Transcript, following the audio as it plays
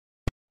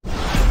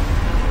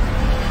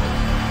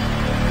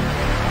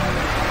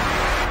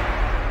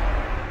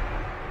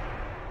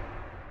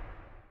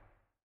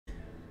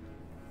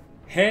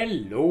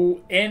Hello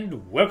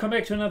and welcome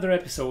back to another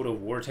episode of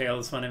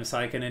Wartales. My name is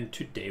Icon and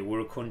today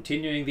we're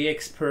continuing the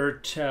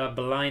expert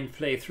blind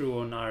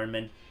playthrough on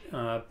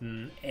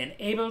Ironman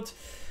enabled.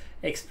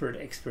 Expert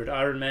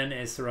Ironman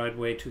is the right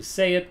way to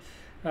say it.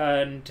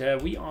 And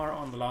we are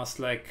on the last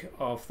leg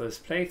of this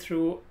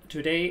playthrough.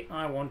 Today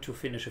I want to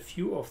finish a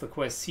few of the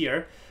quests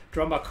here.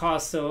 DROMBACH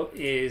Castle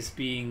is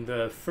being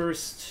the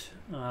first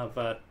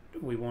that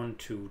we want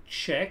to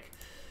check.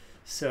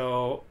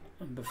 So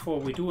before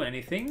we do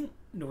anything,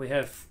 we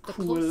have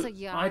cool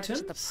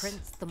items. The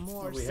prince, the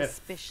more we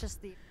suspicious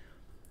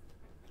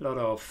have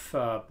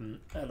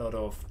a lot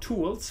of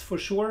tools for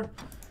sure.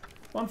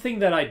 One thing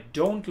that I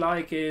don't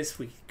like is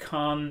we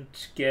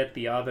can't get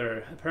the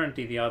other.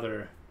 Apparently, the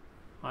other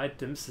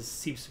items this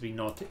seems to be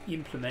not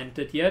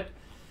implemented yet.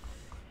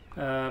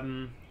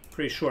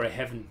 Pretty sure I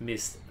haven't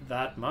missed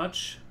that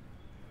much.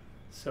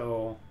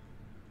 So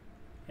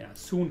yeah,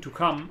 soon to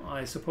come,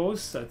 I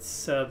suppose.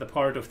 That's the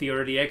part of the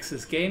early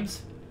access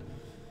games.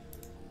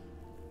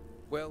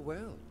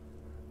 Well,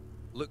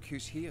 look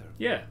who's here.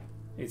 Yeah,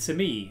 it's a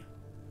me,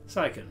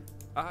 Syken.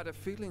 I had a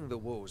feeling the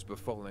woes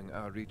befalling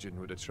our region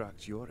would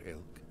attract your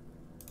ilk.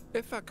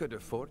 If I could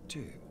afford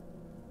to,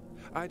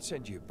 I'd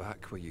send you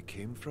back where you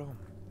came from.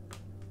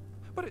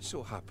 But it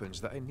so happens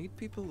that I need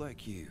people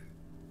like you,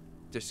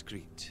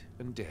 discreet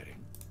and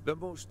daring. The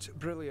most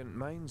brilliant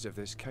minds of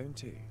this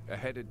county are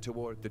headed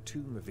toward the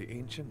tomb of the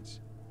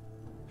ancients.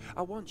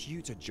 I want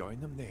you to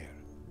join them there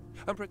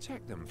and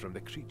protect them from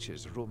the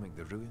creatures roaming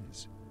the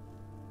ruins.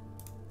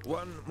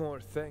 One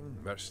more thing,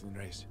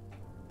 mercenaries.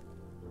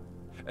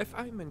 If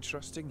I'm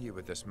entrusting you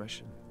with this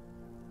mission,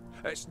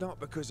 it's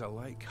not because I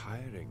like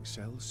hiring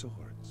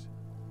sellswords.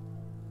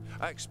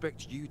 I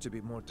expect you to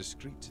be more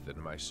discreet than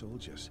my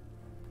soldiers.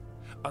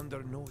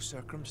 Under no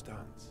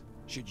circumstance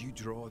should you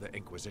draw the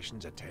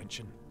Inquisition's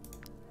attention.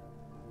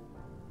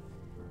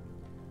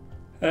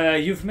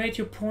 You've made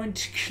your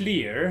point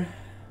clear.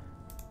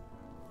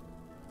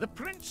 The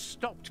prince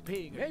stopped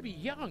paying, maybe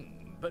young.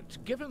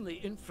 But given the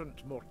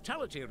infant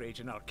mortality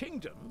rate in our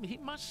kingdom, he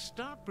must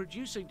start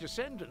producing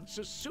descendants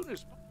as soon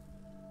as...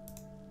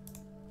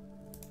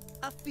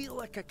 I feel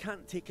like I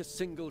can't take a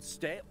single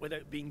step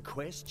without being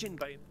questioned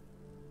by...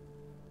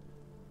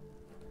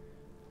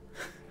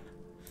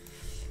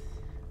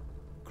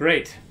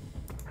 Great.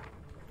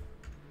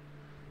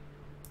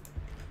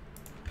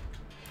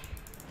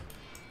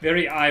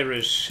 Very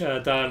Irish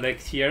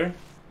dialect here.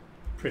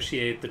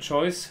 Appreciate the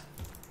choice.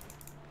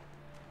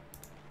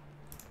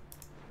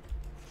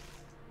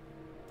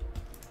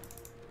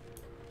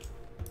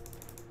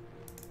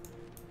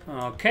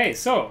 Okay,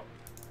 so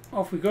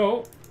off we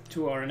go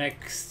to our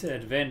next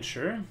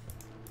adventure.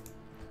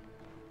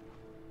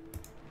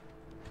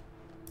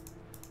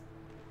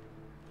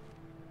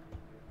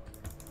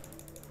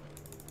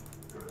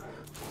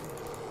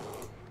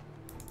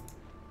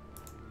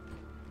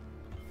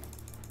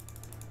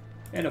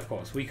 And of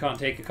course, we can't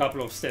take a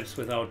couple of steps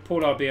without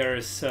polar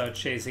bears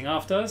chasing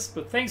after us,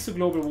 but thanks to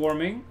global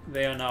warming,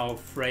 they are now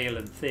frail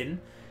and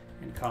thin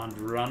and can't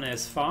run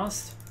as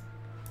fast.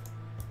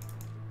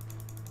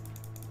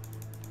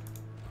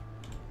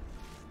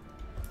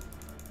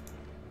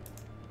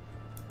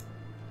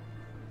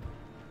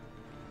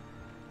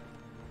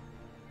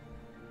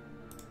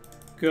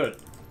 Good.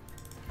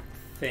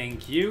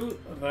 Thank you.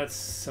 That's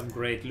some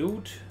great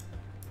loot.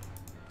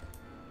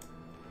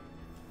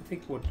 I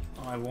think what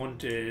I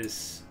want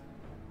is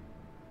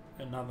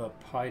another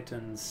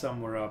python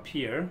somewhere up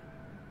here.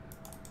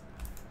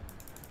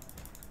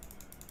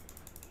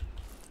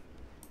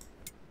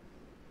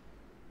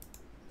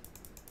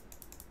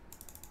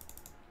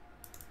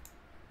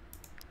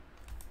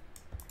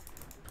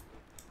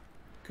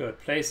 Good.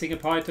 Placing a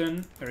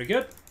python. Very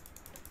good.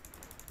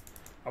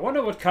 I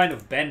wonder what kind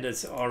of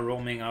bandits are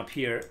roaming up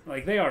here.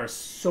 Like, they are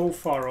so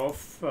far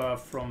off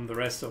from the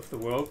rest of the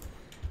world.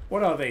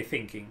 What are they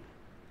thinking?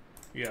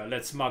 Yeah,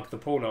 let's mug the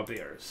polar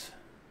bears.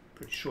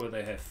 Pretty sure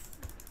they have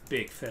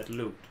big fat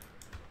loot.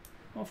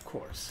 Of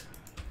course.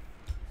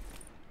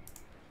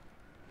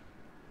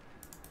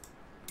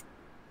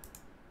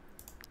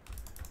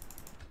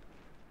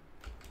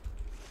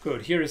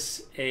 Good,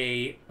 here's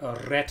a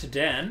rat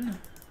den.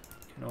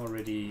 You can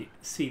already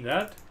see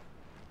that.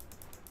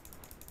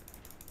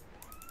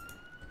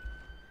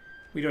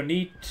 We don't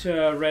need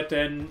red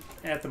den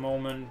at the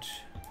moment.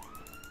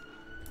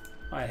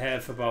 I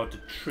have about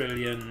 1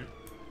 trillion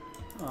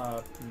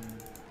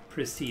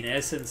pristine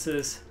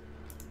essences.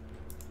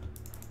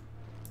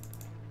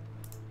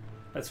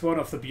 That's one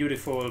of the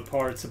beautiful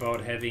parts about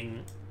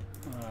having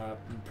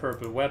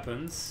purple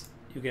weapons.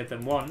 You get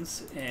them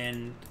once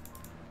and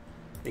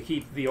they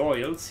keep the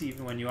oils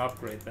even when you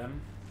upgrade them.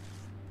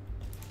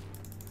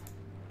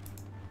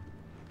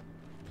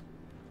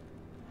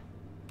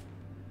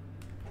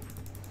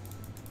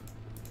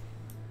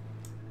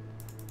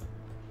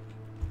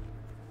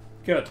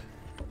 Good.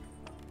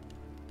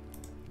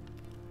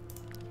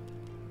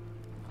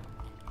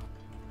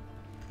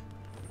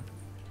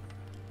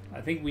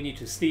 I think we need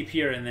to sleep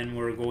here and then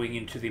we're going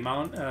into the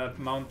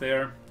mount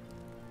there.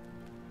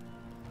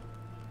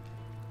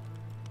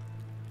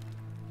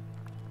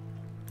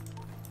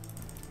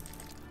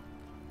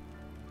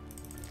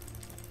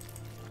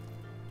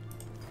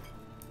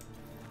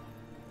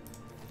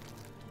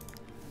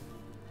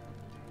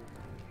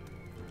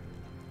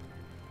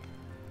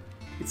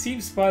 It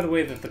seems, by the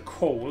way, that the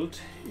cold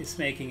is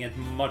making it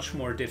much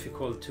more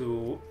difficult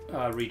to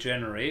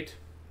regenerate.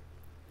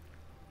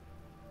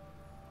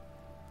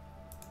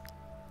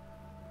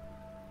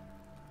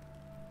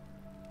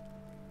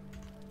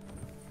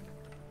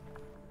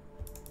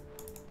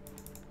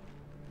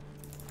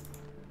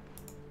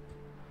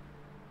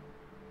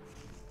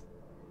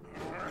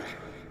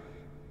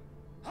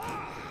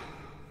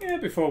 Yeah,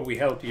 before we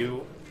help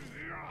you,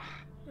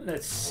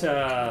 let's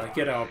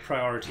get our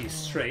priorities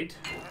straight.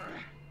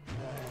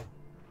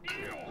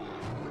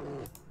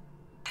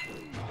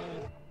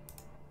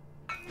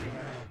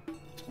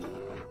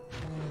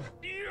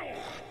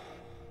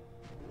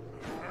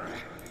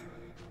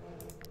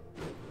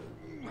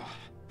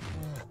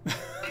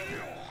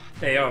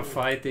 They are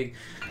fighting,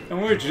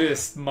 and we're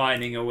just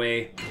mining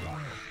away.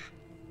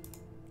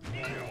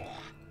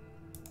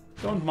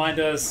 Don't mind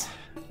us,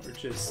 we're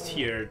just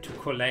here to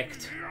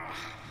collect.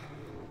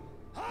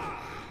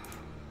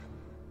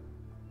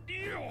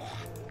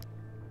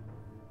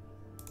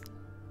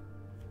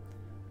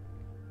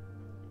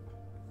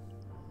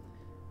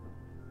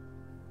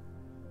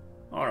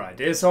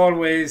 Alright, as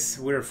always,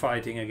 we're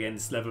fighting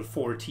against level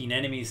 14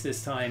 enemies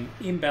this time,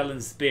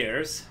 imbalanced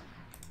bears.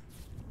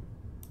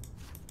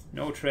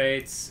 No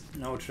trades,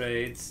 no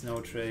trades, no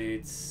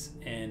trades,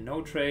 and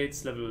no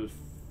trades. Level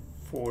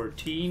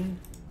 14.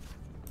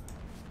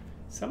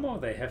 Somehow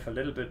they have a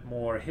little bit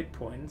more hit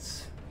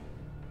points.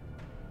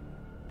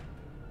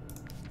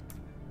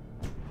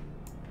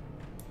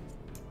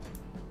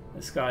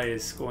 This guy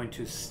is going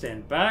to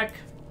stand back.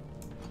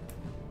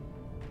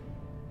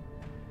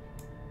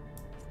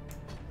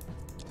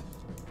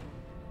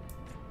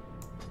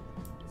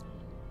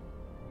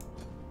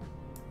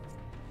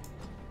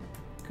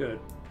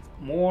 Good.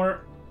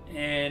 More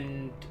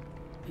and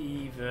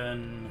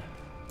even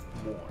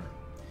more.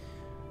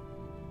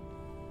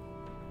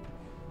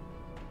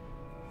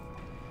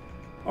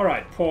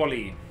 Alright,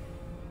 Paulie.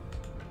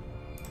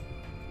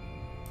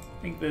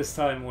 I think this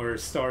time we're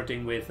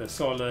starting with a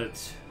solid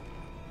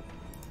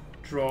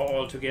draw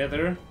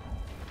altogether.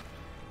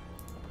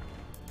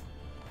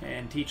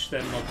 And teach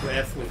them not to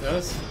F with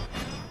us.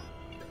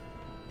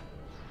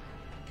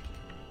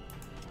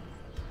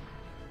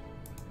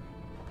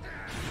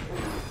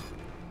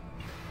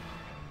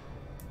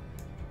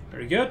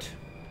 Very good.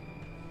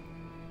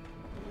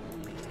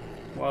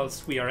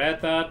 Whilst we are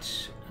at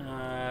that,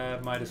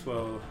 might as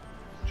well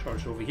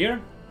charge over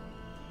here.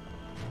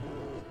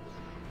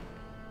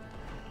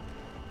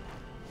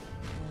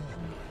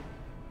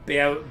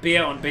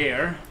 Bear on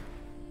bear.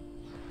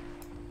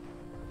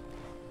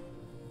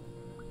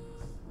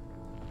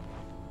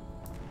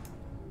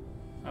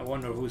 I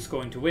wonder who's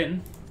going to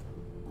win.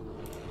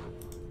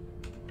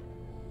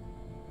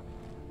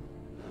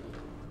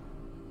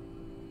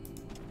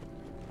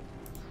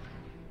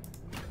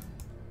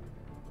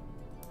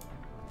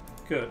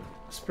 Good.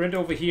 Sprint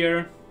over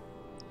here.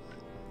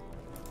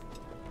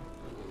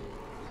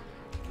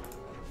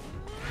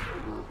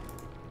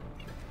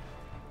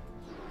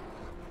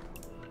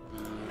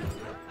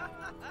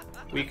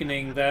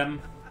 Weakening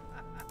them.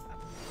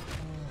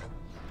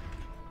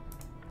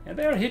 And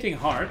they are hitting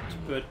hard,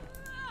 but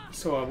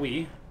so are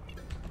we.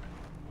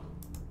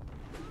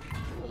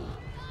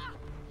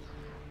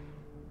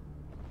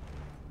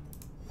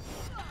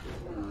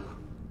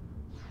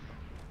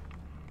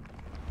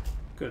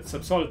 Good.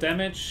 Some solid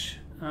damage.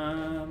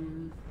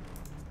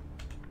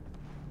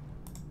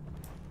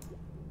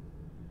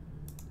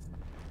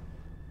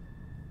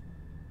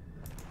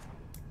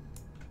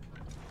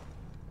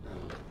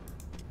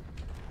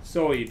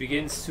 So he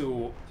begins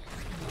to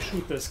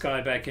shoot this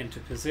guy back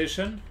into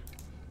position.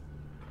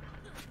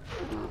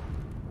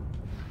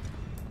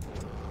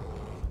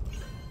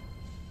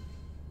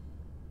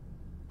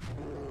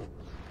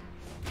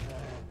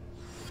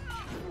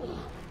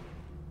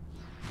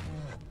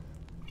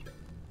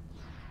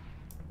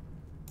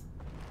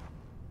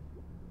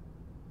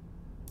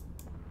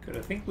 Good,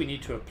 I think we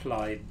need to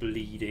apply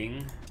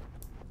bleeding.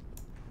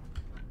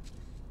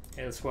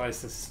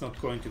 Elsewise this is not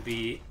going to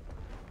be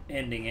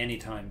ending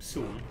anytime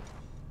soon.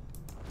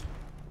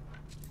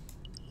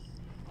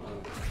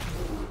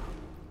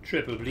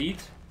 Triple bleed.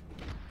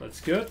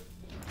 That's good.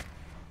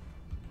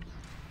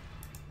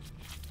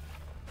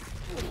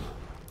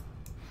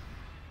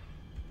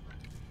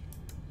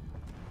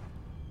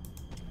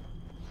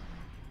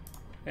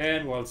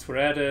 And whilst we're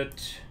at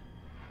it,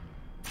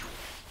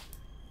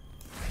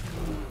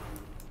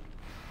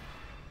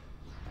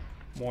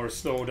 more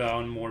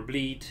slowdown, more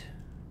bleed,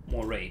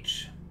 more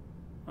rage.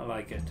 I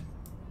like it.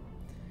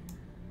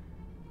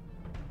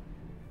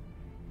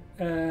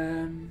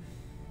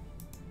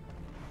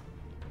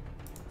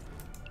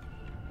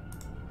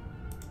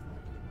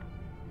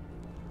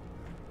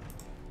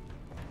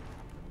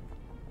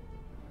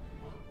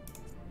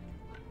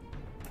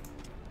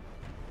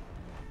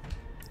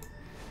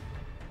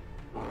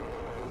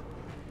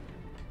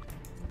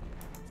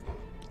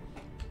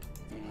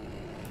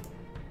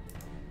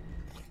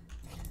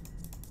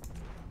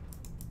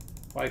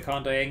 Why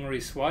can't I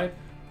angry swipe?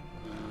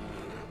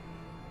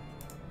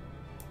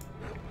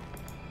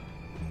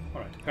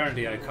 Alright.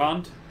 Apparently I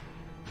can't.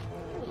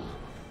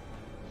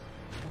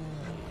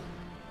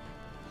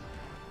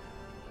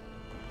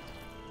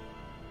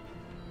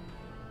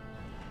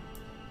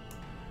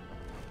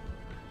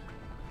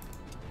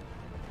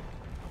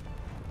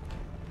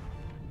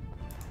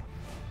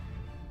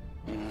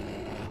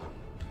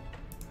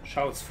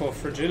 Shouts for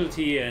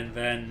fragility, and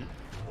then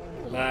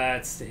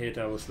that's the hit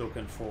I was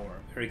looking for.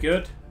 Very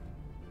good.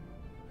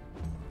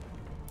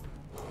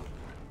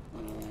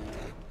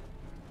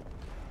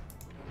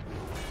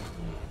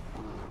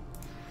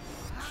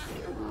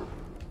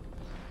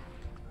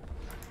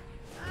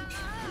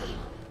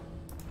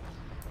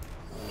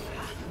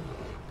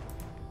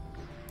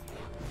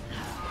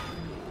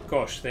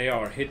 Gosh, they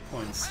are hit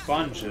point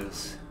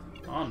sponges.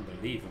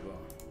 Unbelievable.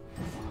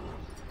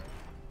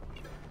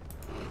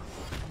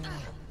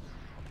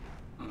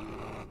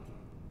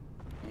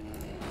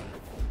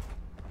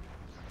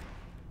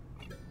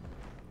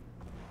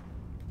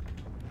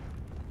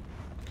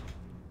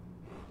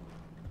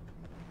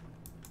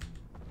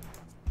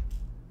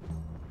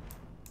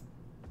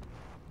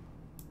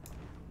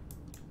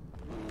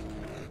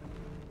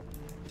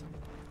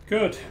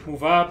 Good.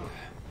 Move up.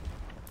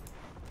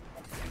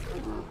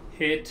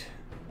 Hit.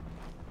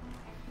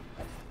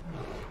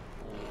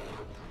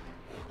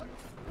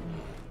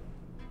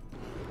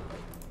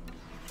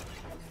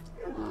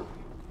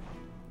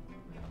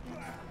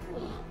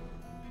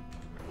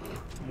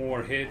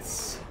 More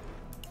hits.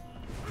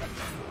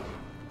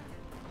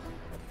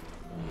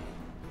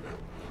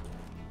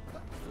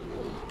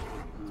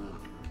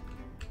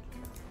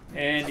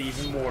 And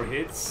even more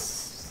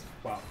hits.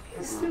 Wow,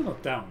 he's still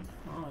not down.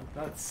 Oh,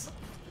 that's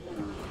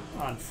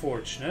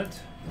unfortunate.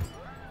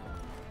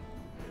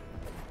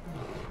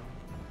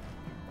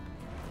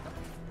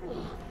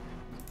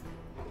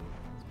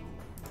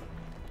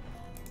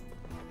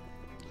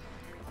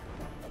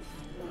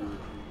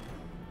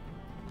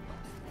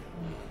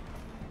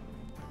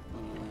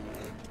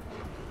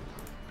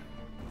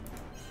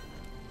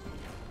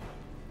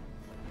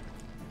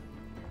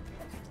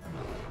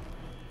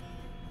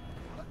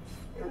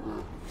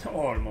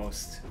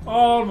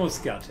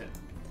 Almost got him.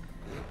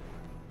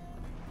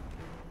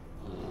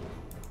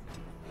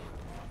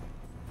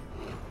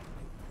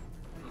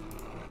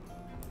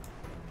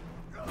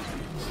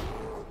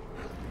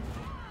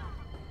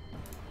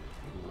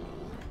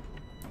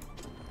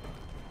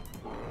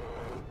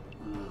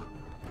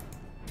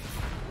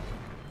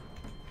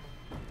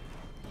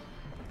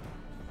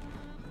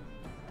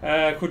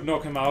 Could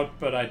knock him out,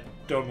 but I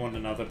don't want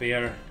another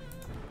bear.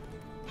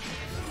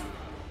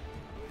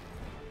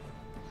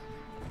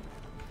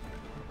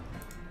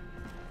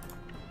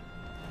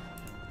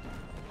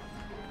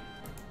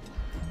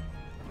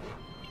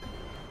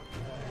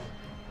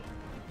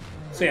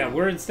 So yeah,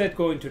 we're instead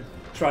going to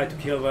try to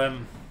kill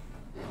them.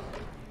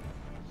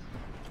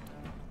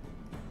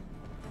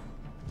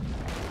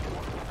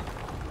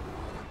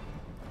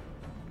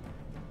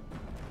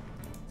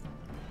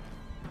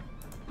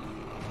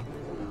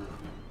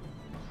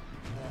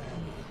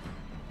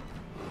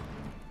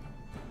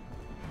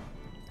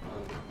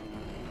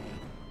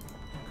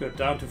 Good,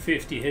 down to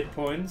 50 hit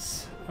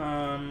points.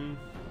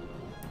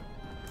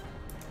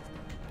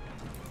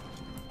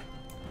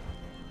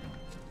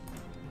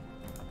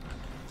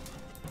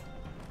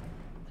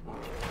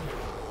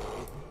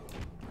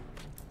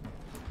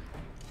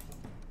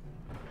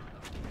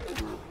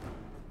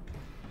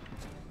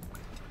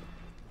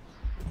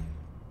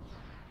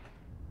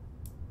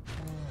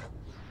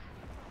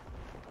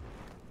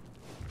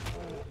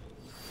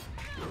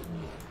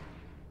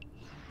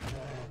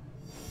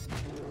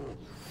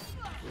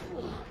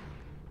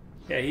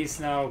 Yeah, he's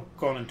now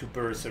gone into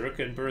Berserk,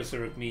 and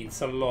Berserk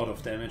means a lot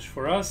of damage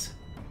for us.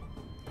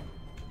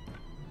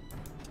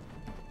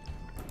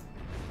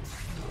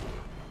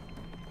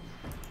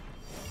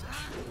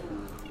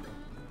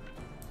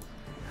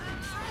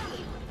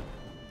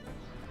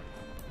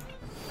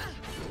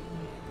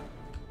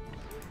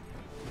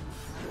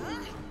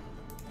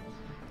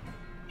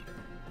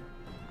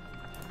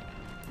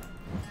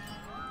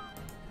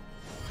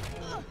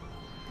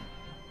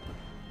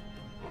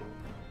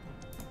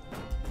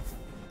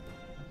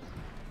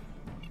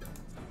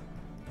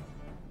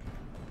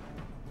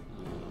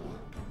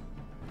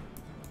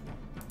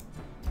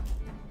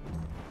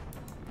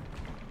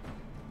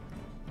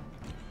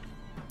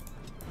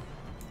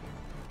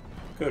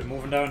 Good,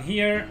 moving down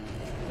here.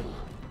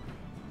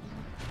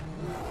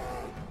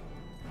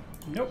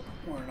 Nope,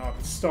 we're not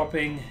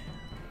stopping.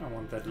 I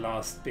want that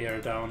last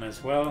bear down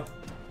as well.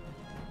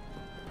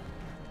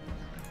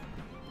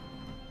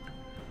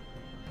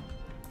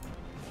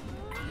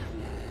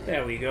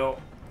 There we go.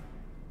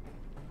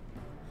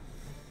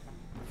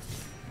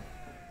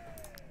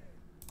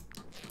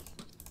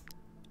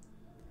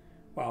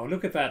 Wow,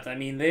 look at that. I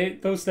mean,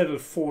 those level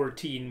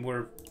 14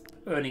 were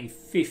earning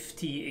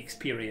 50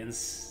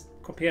 experience.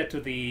 Compared to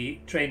the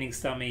training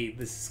dummy,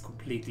 this is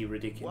completely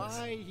ridiculous.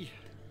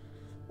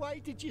 Why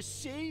did you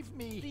save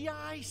me? The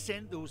Eye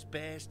sent those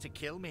bears to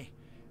kill me.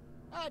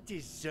 I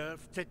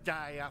deserve to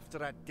die after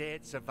a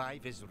dead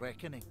survive his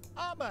reckoning.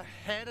 I'm a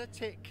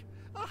heretic,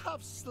 I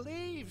have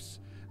slaves.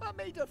 I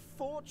made a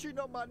fortune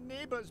on my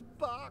neighbours'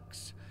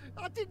 backs.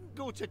 I didn't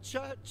go to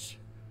church.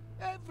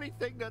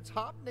 Everything that's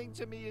happening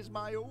to me is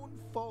my own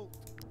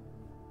fault.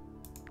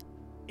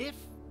 If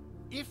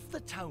the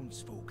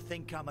townsfolk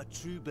think I'm a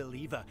true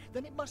believer,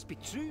 then it must be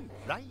true,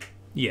 right?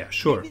 Yeah,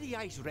 sure. Maybe the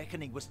Eye's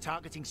reckoning was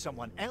targeting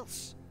someone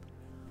else.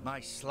 My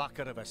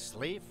slacker of a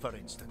slave, for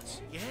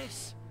instance.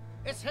 Yes,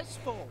 it's his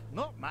fault,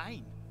 not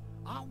mine.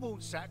 I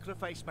won't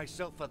sacrifice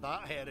myself for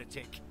that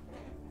heretic.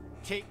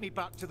 Take me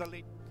back to the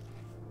late...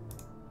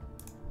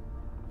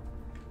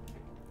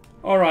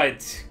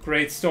 Alright,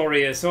 great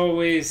story as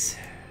always.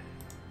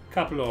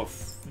 Couple of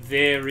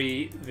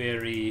very,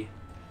 very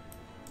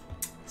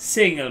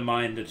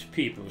single-minded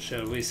people,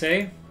 shall we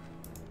say.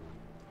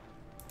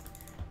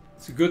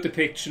 It's a good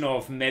depiction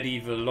of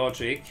medieval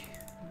logic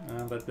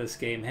that this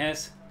game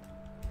has.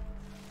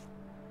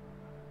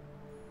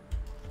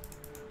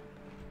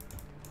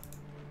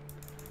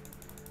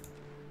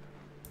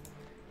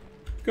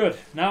 Good.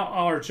 Now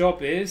our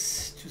job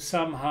is to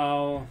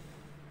somehow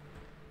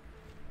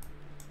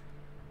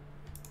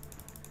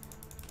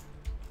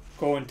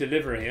go and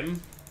deliver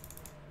him.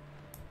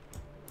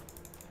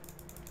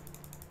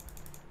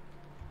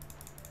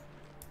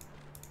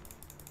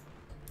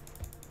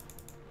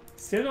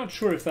 Still not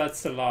sure if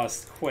that's the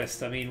last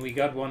quest. I mean, we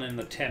got one in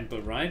the temple,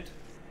 right?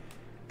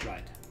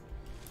 Right.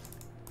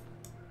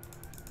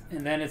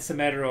 And then it's a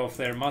matter of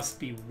there must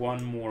be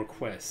one more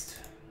quest.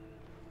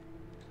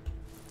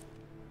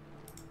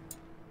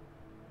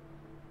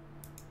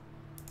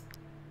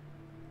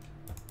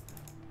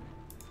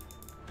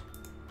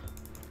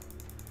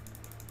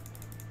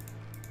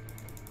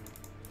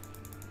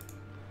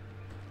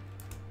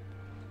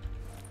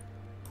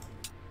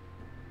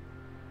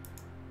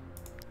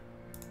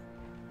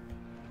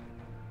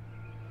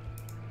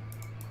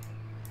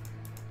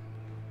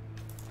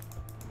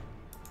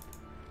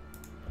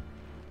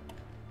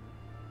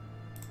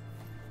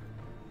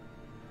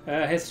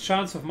 Has a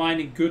chance of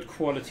mining good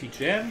quality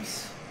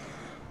gems.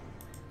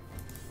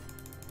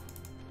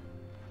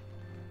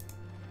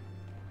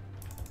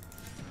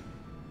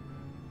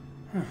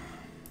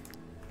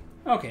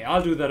 Okay,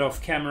 I'll do that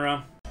off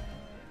camera.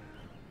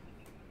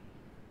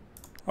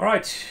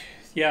 Alright,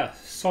 yeah,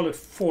 solid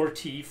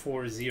 40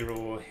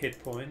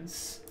 hit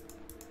points.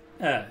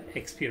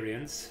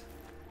 Experience.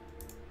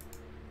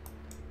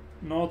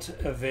 Not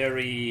a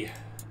very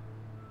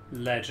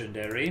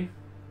legendary.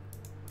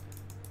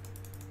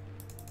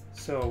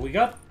 So we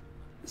got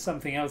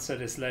something else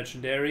that is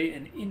legendary,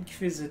 an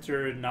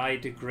Inquisitor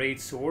Knight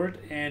Greatsword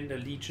and a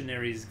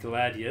Legionary's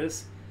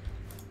Gladius.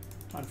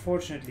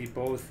 Unfortunately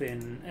both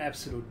in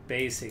absolute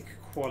basic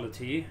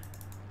quality.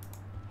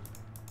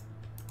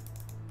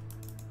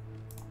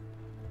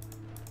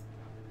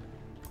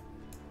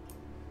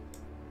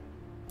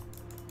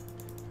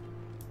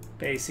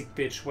 Basic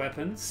bitch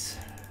weapons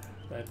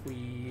that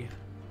we...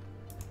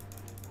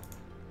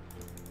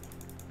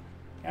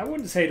 I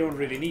wouldn't say don't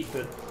really need,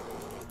 but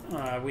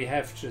we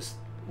have just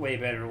way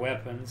better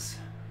weapons.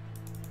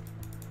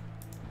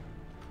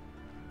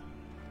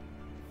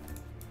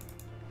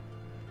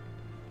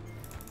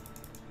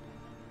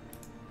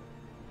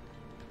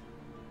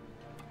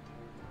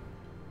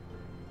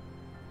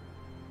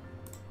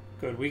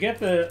 Good, we get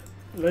the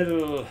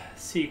little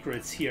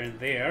secrets here and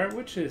there,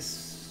 which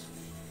is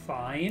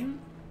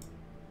fine.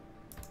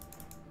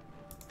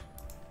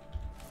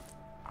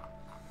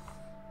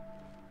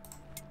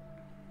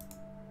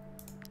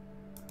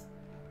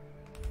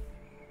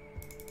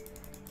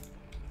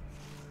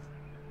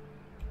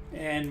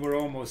 And we're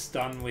almost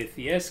done with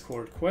the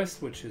escort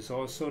quest, which is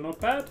also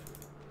not bad.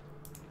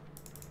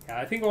 Yeah,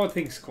 I think all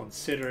things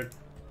considered,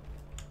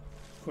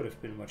 could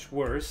have been much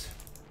worse.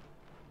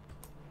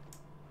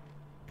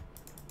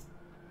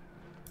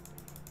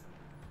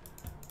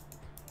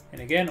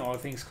 And again, all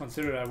things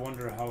considered, I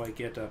wonder how I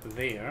get up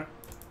there.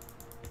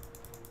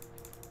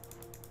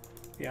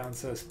 The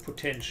answer is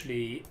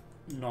potentially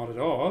not at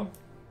all.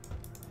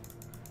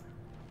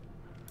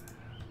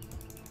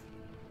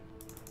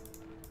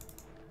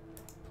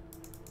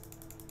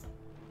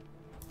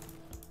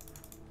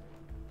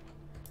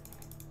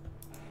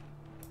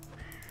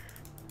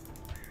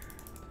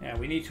 Yeah,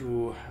 we need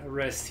to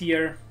rest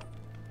here.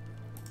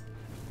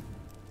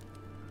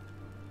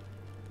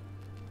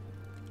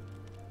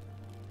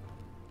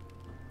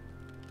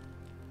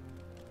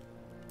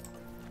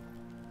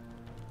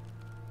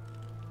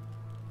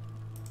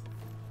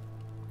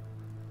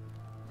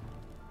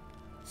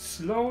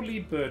 Slowly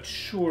but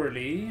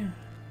surely,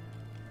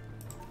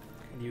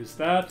 can use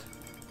that.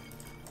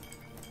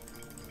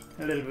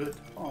 A little bit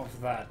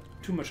of that.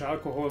 Too much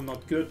alcohol,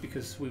 not good,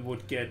 because we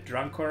would get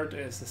drunkard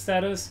as the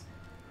status.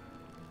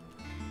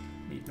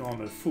 Need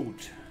normal food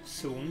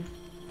soon.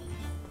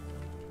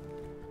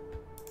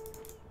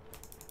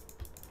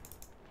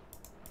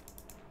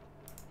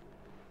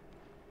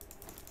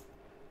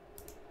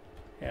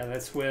 Yeah,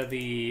 that's where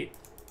the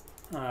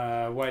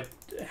white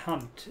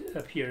hunt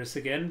appears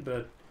again,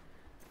 but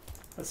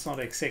that's not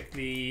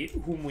exactly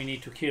whom we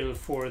need to kill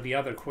for the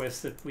other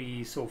quest that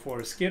we so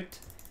far skipped.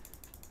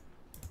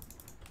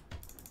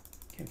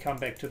 Can come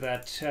back to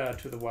that,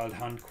 to the Wild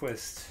Hunt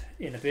quest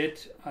in a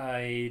bit.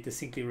 I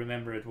distinctly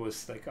remember it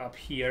was like up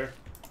here.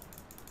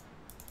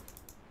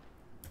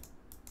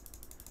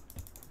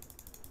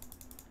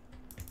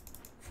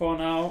 For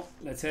now,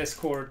 let's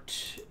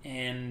escort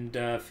and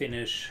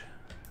finish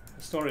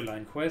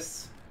storyline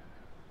quests.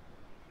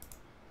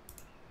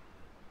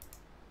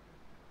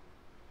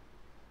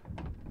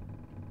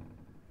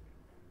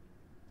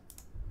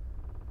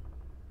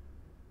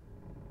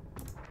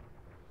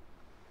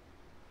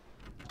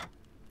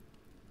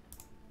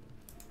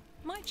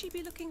 Might you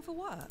be looking for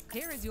work?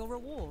 Here is your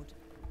reward.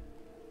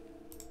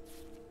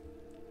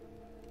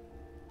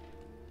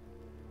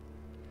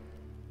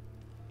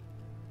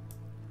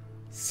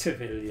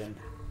 Civilian.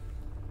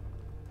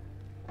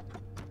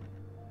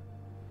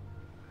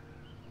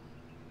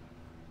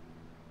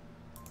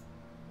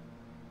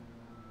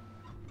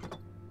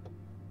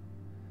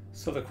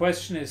 So the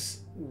question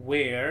is,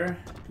 where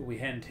do we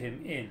hand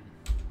him in?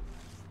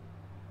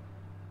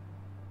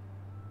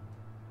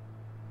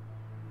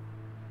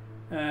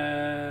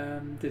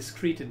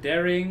 Discreet and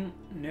daring,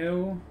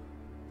 no.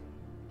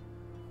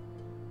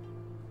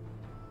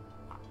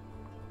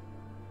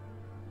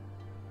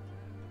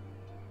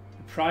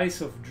 The price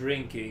of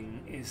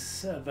drinking,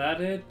 is that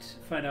it?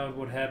 Find out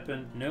what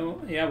happened,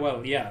 no. Yeah,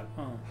 well, yeah.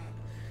 Oh.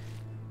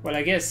 Well,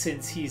 I guess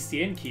since he's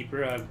the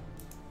innkeeper, I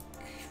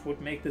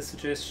would make the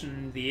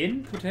suggestion the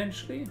inn,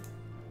 potentially.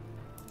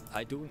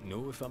 I don't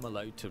know if I'm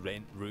allowed to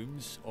rent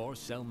rooms or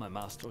sell my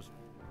masters.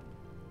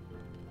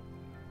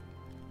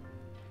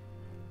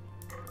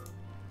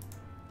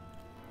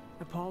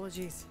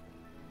 Apologies,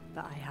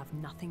 but I have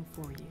nothing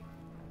for you.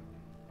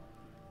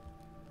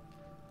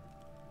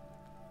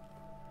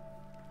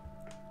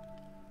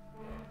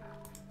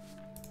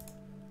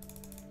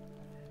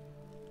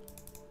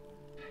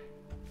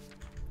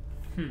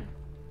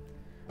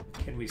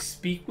 Can we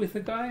speak with the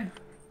guy?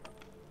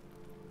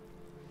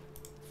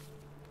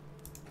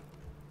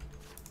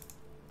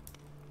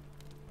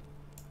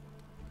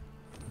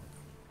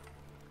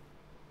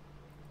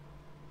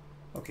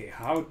 Okay,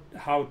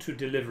 how to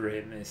deliver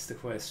him is the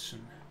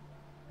question.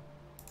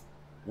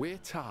 We're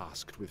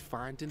tasked with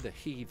finding the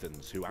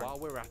heathens who are... While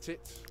we're at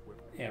it...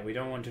 Yeah, we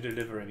don't want to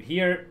deliver him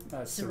here.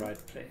 That's the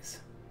right place.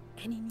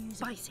 Any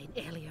news? I said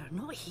earlier,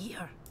 not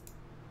here.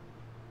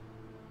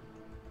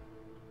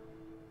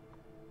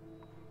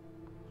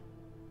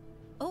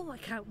 Oh, I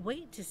can't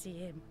wait to see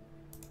him.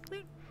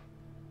 Where?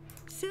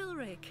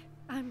 Silric,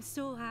 I'm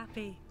so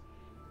happy.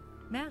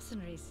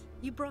 Mercenaries,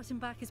 you brought him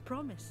back as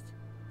promised.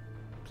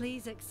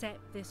 Please accept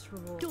this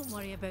reward. Don't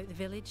worry about the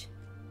village.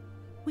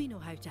 We know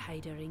how to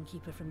hide our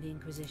innkeeper from the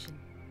Inquisition.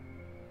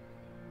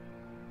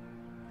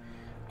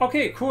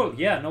 Okay, cool.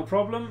 Yeah, no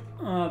problem.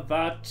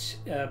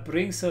 That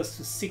brings us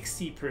to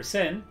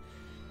 60%.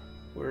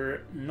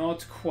 We're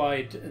not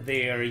quite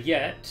there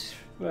yet.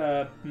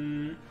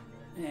 And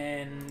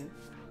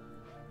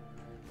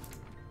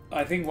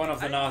I think one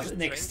of the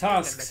next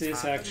tasks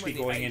is actually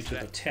going into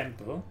the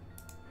temple.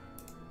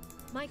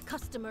 My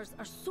customers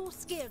are so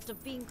scared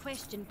of being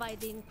questioned by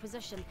the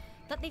Inquisition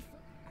that they...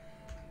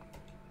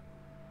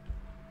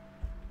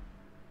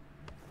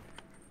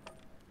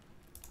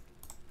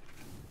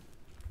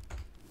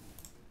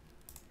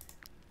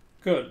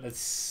 Good,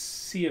 let's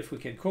see if we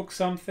can cook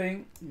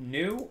something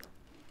new.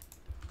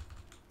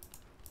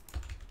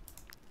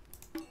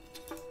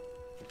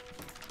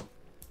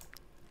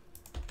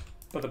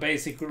 But the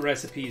basic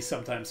recipes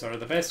sometimes are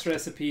the best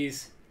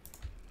recipes.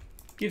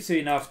 Gives you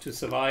enough to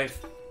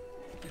survive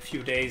a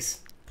few days.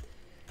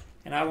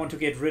 And I want to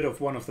get rid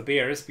of one of the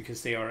bears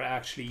because they are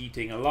actually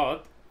eating a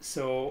lot.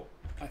 So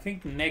I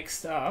think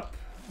next up,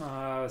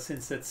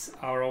 since that's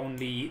our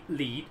only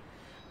lead,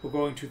 we're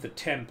going to the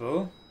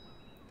temple.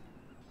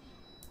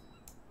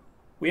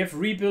 We have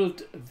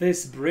rebuilt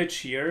this bridge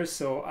here,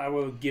 so I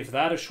will give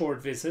that a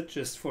short visit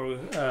just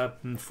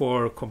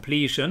for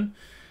completion.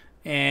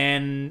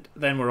 And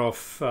then we're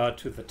off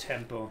to the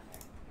temple.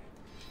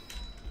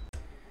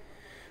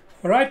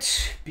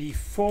 Alright,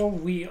 before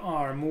we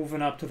are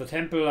moving up to the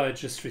temple, I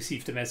just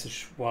received a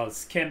message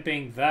whilst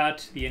camping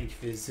that the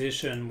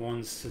Inquisition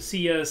wants to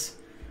see us.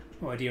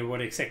 No idea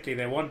what exactly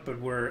they want, but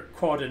we're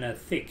caught in a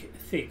thick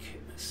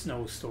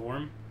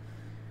snowstorm.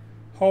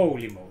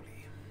 Holy moly.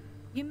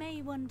 You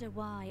may wonder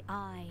why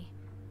I,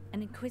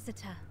 an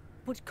Inquisitor,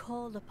 would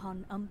call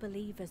upon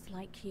unbelievers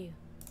like you.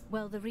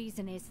 Well, the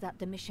reason is that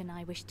the mission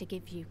I wish to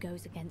give you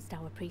goes against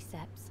our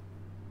precepts.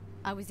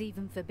 I was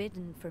even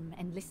forbidden from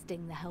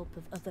enlisting the help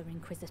of other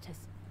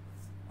Inquisitors.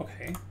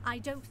 Okay. I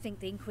don't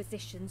think the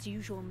Inquisition's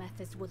usual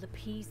methods will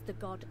appease the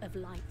God of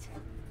Light.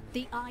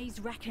 The Eye's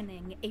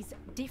reckoning is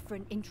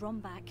different in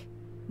DROMBACH.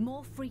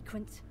 More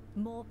frequent,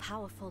 more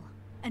powerful.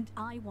 And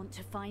I want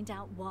to find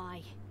out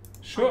why.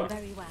 Sure.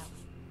 Very well.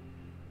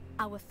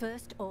 Our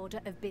first order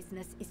of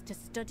business is to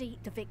study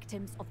the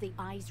victims of the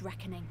Eye's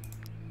reckoning.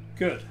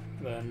 Good.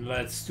 Then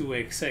let's do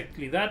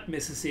exactly that,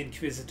 Mrs.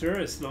 Inquisitor,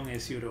 as long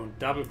as you don't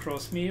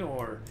double-cross me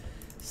or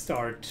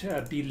start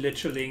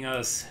belittling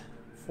us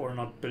for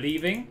not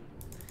believing.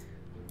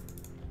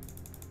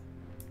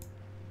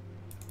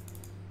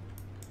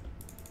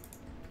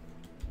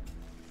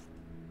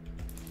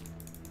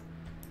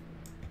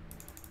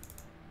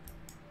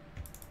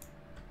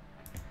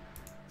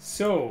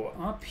 So,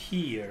 up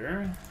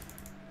here,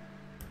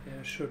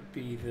 there should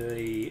be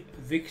the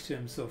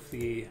victims of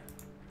the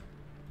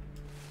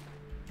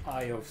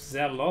Eye of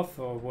Zeloth,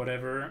 or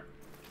whatever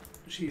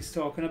she's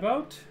talking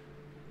about.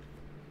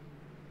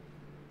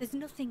 There's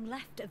nothing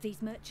left of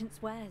these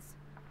merchants' wares.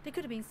 They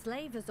could have been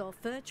slavers or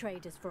fur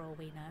traders for all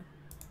we know.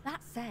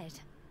 That said,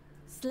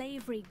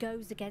 slavery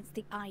goes against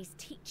the Eye's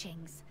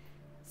teachings,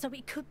 so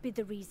it could be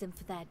the reason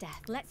for their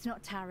death. Let's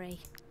not tarry.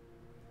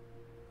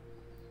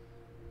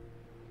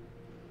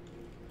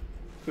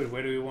 Good,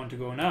 where do we want to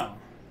go now?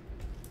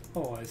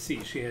 Oh, I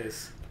see, she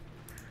has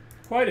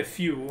quite a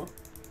few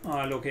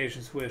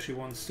locations where she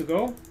wants to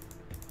go.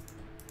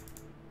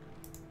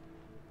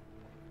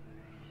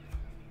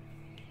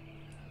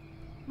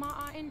 Might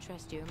I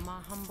interest you in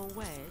my humble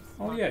ways?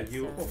 Oh yeah,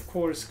 you of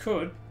course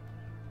could.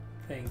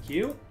 Thank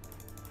you.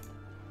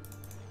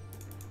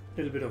 A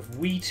little bit of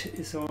wheat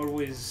is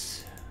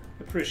always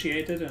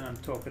appreciated, and I'm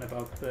talking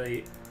about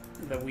the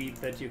wheat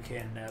that you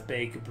can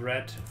bake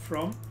bread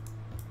from.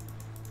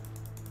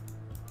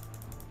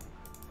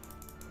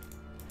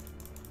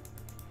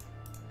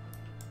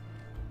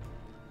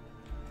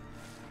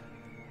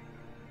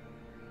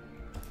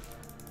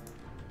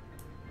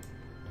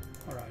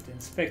 Alright,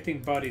 inspecting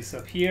bodies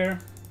up here.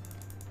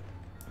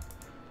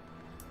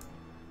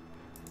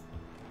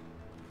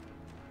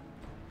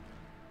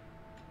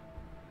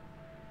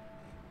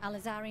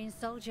 Alizarian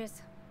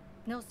soldiers.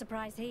 No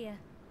surprise here.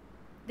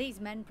 These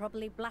men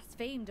probably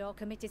blasphemed or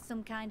committed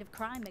some kind of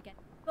crime again.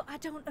 But I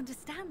don't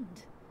understand.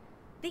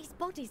 These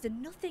bodies are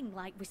nothing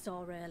like we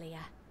saw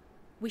earlier.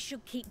 We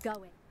should keep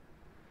going.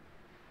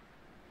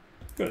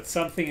 Good,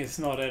 something is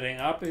not adding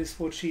up is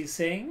what she's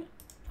saying.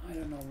 I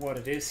don't know what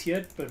it is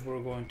yet, but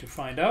we're going to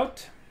find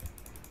out.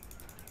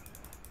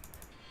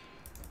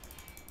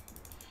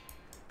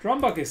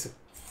 DROMBACH is a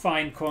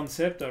fine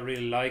concept, I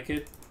really like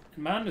it.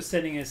 My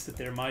understanding is that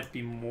there might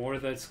be more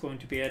that's going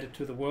to be added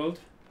to the world.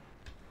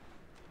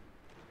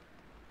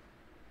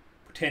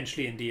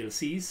 Potentially in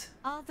DLCs.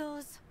 Are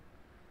those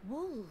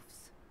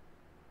wolves?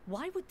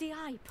 Why would the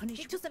Eye punish?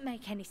 It doesn't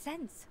make any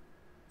sense.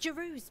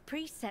 Jeru's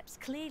precepts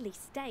clearly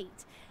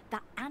state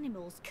that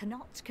animals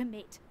cannot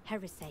commit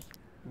heresy.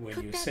 When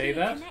Could you there say be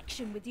that, a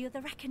connection with the other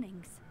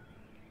reckonings?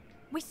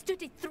 We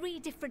studied 3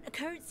 different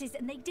occurrences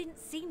and they didn't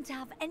seem to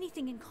have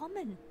anything in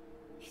common.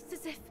 It's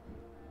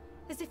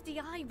as if the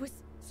Eye was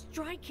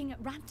striking at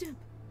random.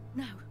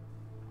 No,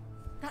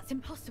 that's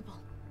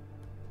impossible.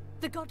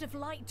 The God of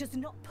Light does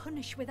not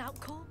punish without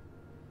cause.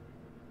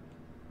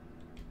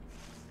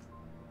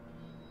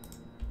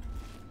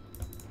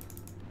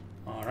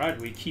 alright,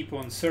 we keep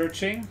on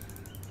searching.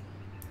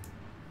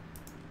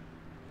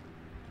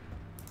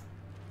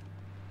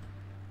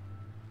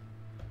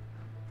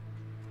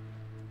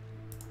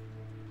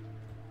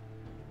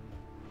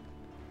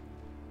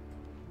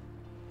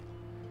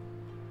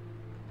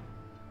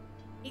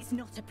 It's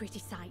not a pretty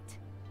sight.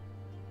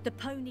 The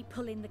pony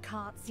pulling the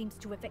cart seems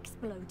to have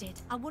exploded.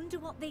 I wonder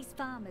what these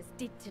farmers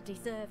did to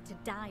deserve to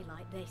die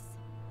like this.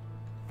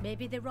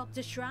 Maybe they robbed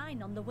a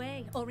shrine on the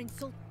way, or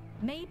insult.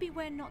 Maybe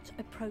we're not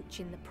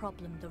approaching the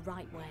problem the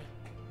right way.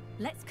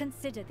 Let's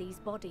consider these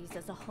bodies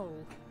as a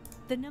whole.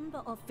 The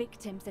number of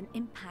victims and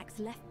impacts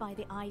left by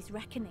the Eye's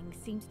reckoning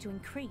seems to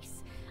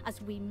increase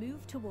as we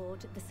move toward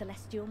the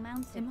Celestial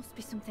Mountain. There must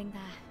be something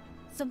there.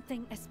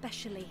 Something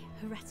especially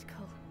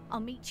heretical. I'll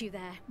meet you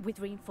there with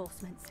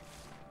reinforcements.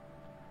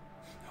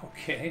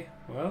 Okay,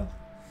 well,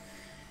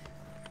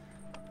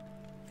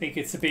 I think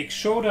it's a big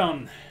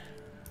showdown.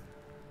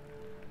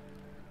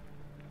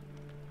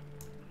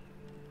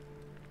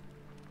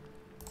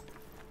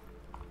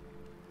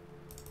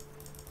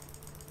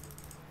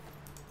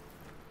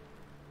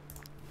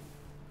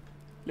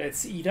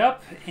 Let's eat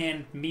up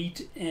and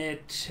meet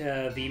at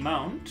the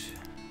mount.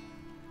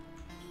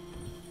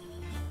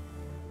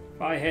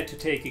 If I had to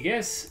take a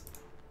guess,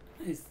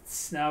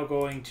 it's now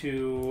going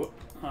to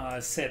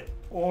set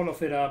all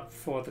of it up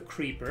for the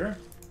Creeper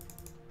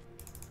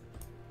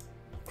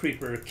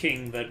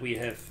King that we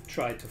have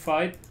tried to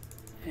fight,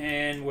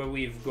 and where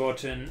we've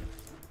gotten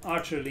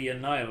utterly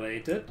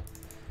annihilated.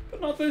 But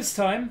not this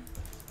time.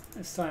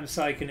 This time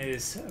Syken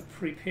is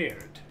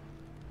prepared.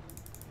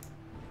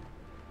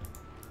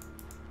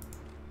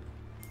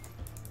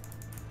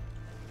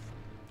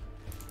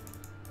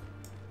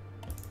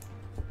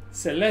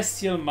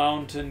 Celestial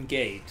Mountain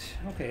Gate.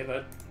 Okay,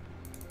 that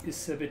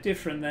is a bit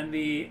different than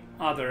the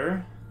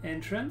other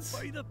entrance.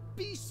 By the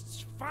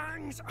beast's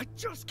fangs, I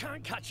just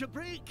can't catch a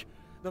break.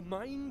 The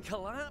mine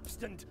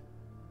collapsed and...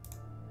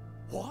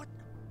 What?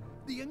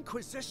 The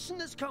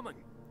Inquisition is coming.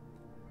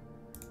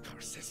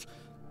 Curses.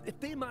 If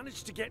they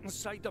manage to get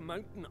inside the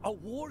mountain, a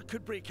war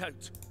could break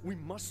out. We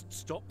must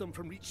stop them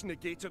from reaching the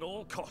gate at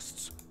all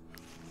costs.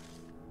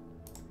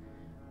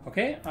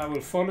 Okay, I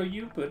will follow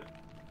you, but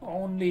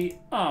only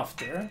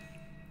after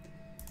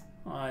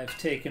I've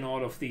taken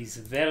all of these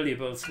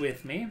valuables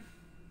with me.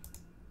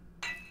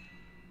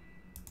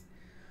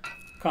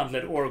 Can't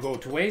let ore go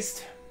to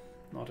waste.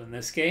 Not in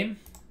this game.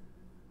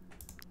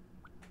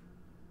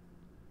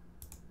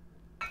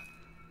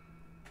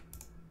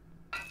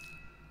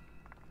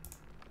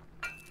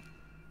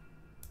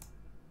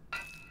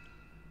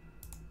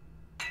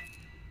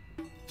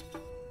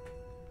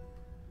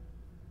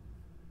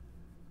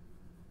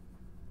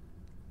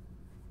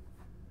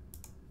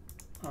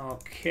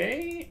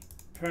 Okay,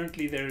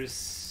 apparently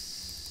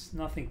there's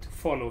nothing to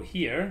follow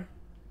here.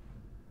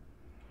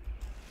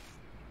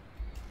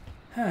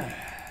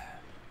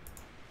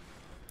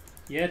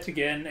 Yet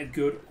again, a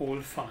good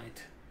old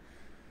fight.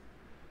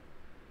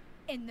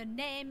 In the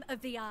name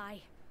of the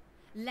Eye,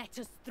 let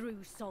us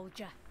through,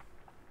 soldier.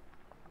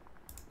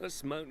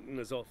 This mountain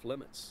is off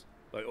limits,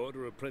 by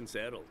order of Prince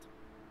Errol.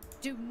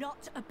 Do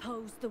not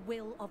oppose the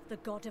will of the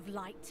God of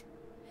Light.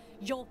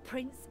 Your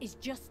prince is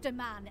just a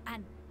man,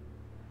 and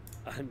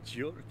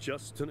you're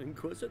just an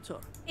inquisitor.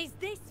 is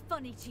this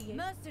funny to you?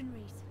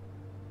 Mercenaries.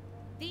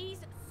 These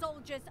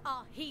soldiers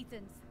are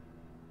heathens.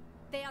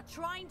 They are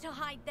trying to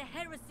hide the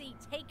heresy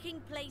taking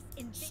place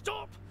in this—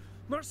 Stop!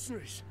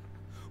 Mercenaries!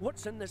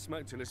 What's in this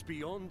mountain is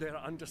beyond their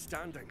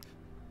understanding.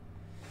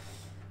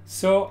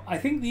 So I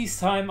think this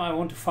time I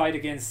want to fight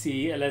against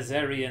the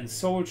Elazarian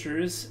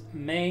soldiers,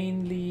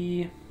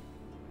 mainly.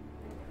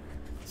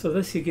 So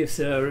this here gives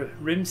a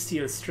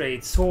Rimsteel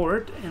straight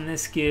sword, and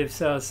this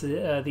gives us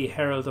the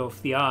Herald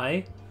of the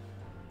Eye.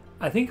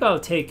 I think I'll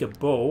take a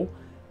bow,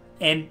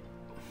 and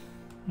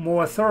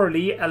more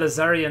thoroughly,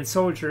 Elazarian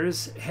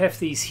soldiers have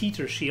these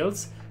heater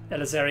shields,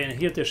 Elazarian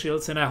heater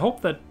shields, and I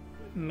hope that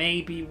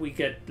maybe we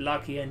get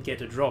lucky and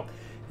get a drop.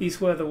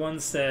 These were the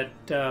ones that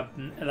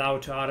allow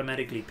to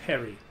automatically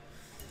parry.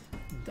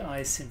 And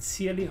I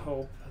sincerely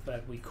hope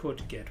that we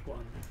could get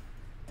one.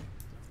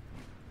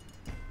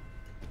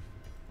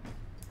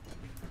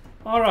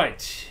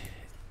 Alright,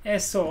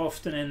 as so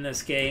often in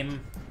this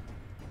game,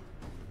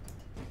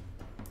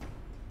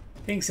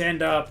 things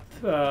end up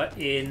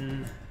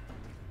in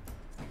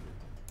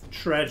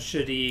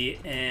tragedy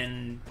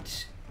and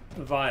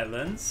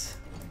violence.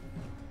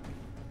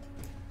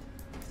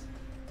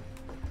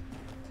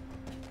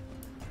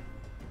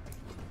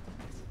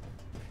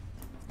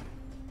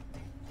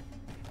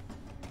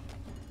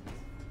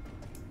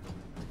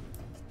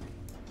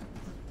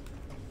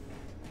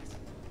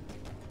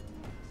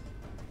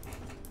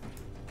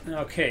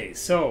 Okay,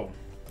 so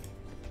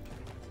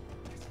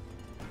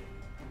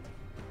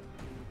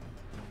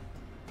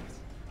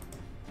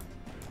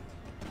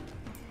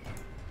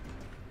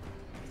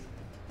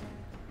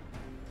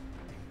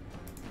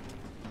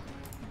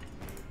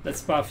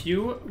let's buff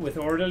you with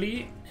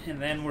Orderly,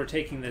 and then we're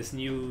taking this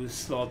new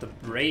slot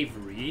of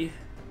Bravery.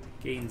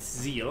 Gains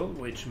Zeal,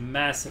 which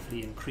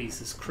massively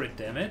increases crit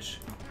damage.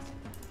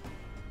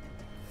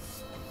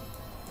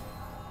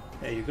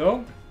 There you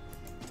go.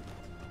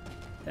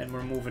 Then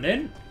we're moving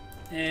in,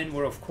 and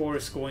we're of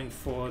course going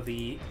for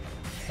the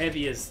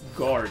heaviest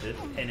guarded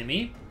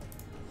enemy,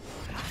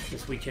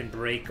 because we can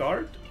break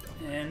guard,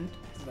 and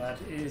that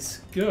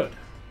is good.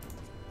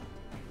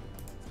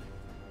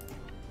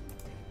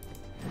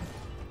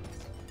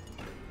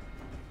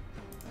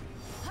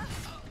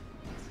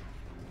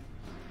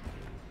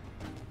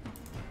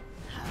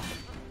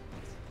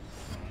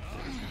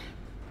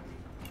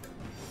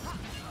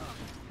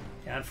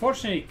 Yeah,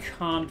 unfortunately,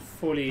 can't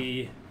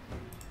fully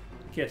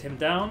get him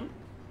down.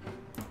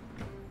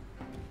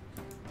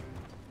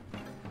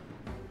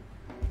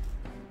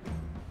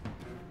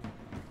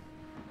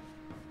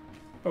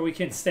 But we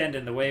can stand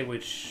in the way,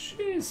 which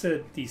is a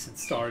decent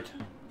start.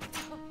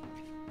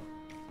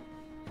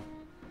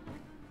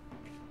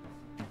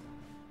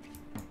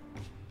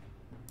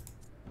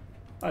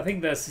 I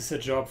think this is a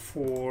job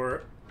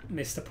for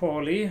Mr.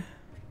 Pauly.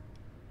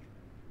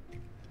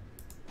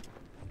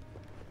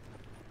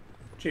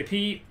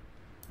 JP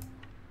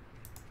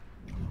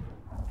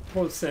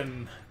pulls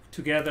them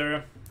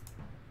together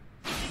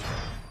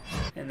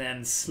and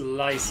then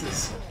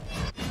slices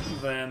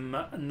them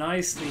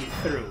nicely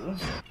through.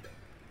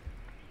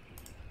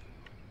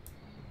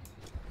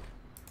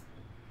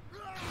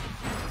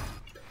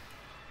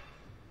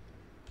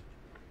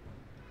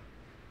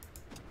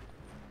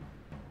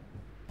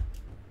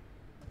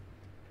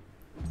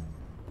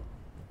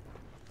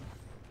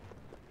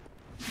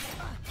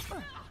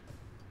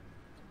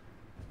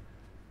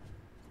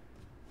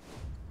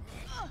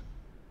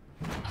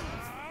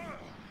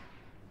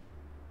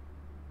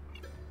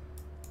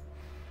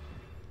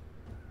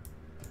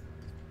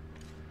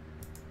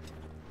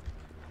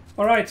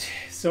 Alright,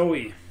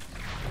 Zoe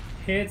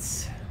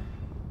hits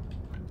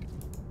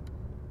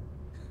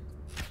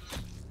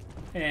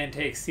and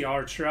takes the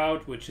archer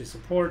out, which is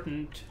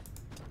important.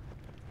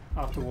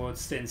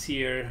 Afterwards stands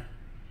here.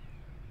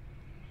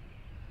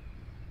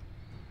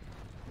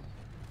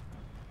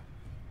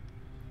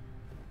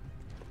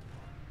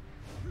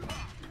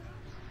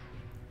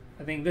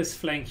 I think this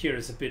flank here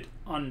is a bit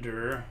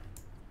under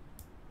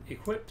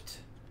equipped.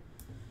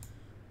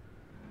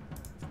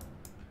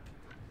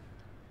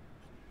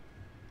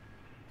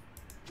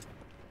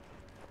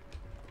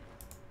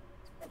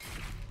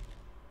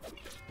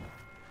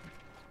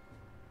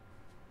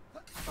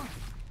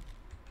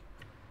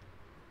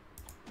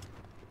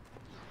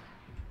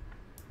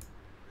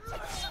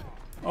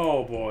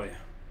 Oh boy.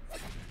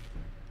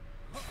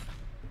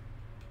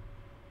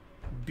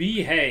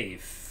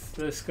 Behave.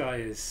 This guy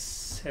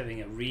is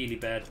having a really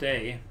bad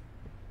day.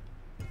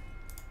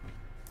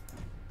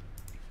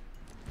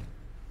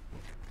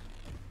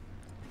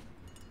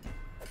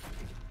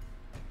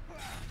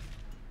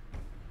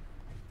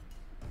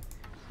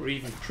 We're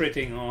even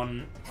critting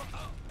on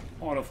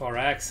all of our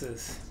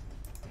axes.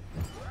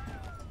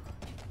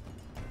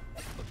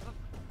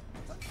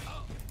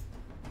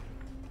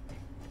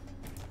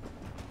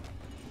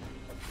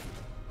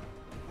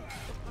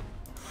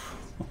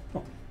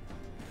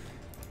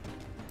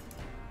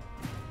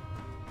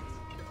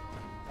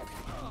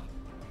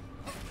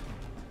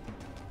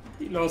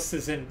 He lost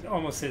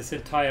almost his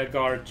entire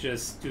guard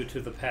just due to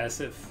the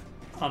passive.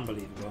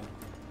 Unbelievable.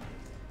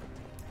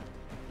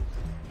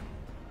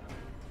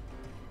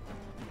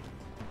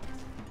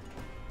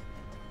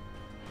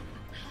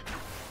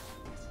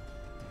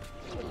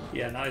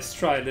 Yeah, nice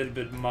try. A little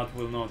bit mud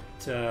will not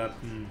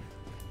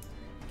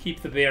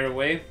keep the bear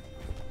away.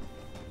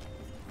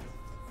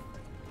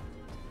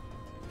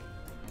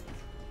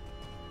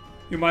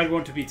 You might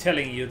want to be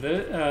telling you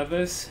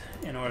this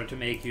in order to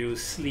make you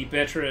sleep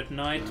better at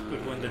night,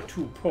 but when the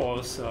two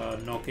paws are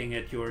knocking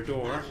at your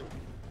door,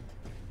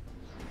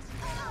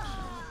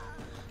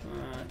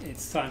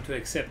 it's time to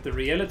accept the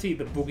reality.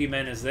 The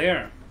boogeyman is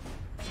there.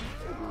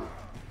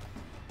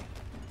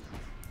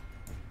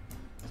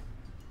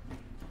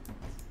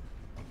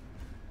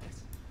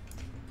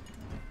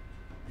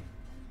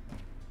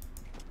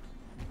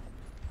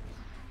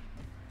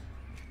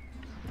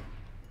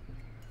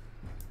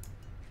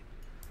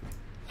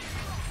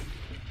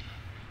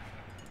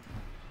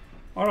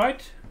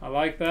 Alright, I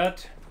like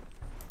that.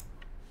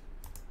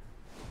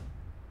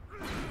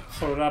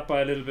 Followed up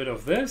by a little bit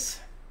of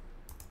this.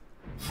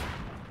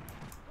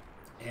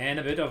 And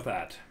a bit of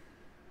that.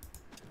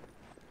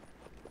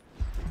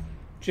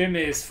 Jim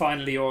is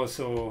finally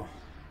also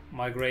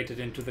migrated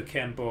into the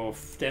camp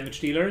of damage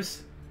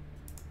dealers.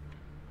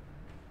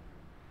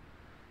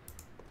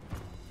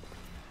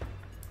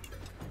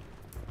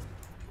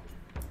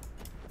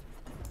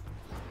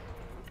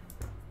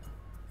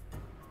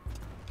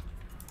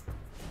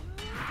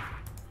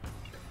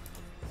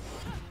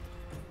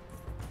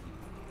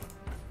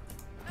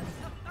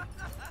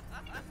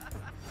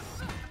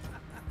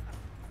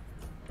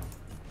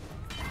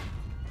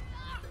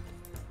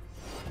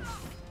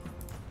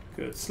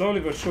 Good. Slowly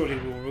but surely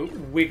we're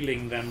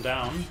wiggling them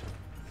down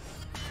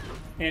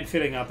and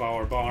filling up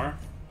our bar.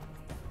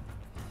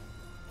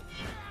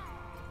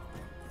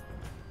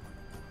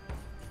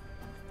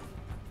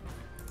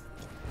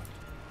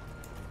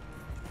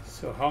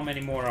 So how many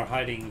more are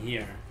hiding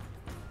here?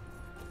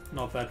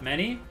 Not that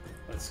many.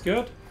 That's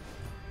good.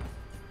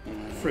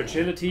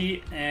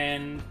 Fragility,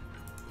 and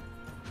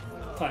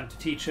time to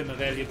teach him a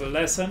valuable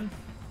lesson.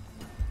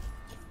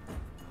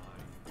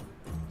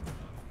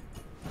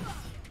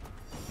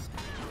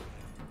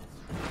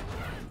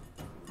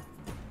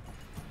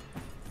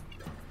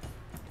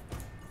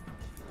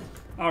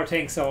 Our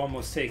tanks are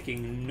almost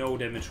taking no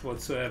damage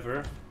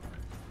whatsoever.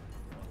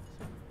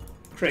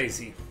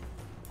 Crazy.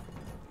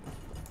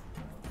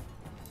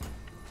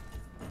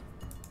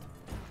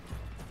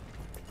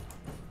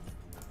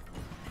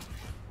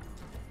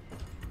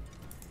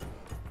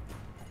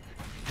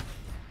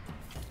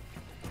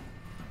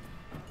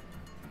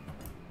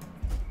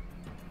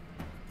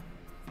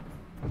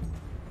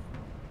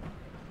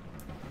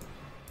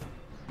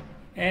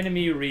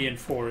 Enemy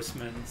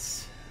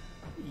reinforcements.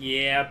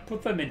 Yeah,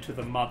 put them into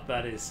the mud.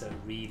 That is a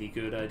really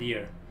good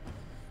idea.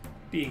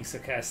 Being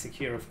sarcastic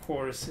here, of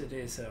course, it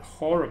is a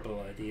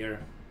horrible idea.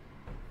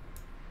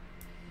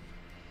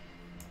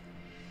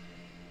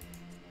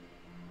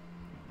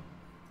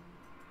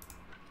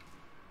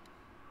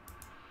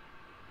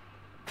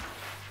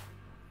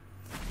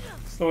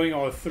 Slowing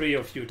all three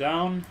of you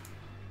down.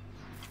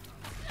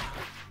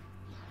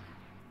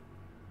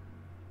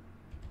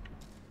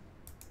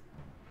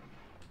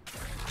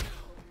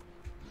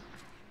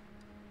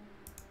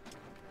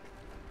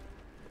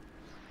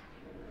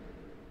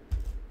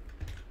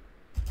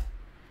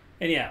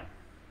 And yeah,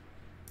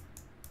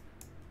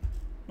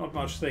 not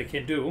much they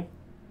can do.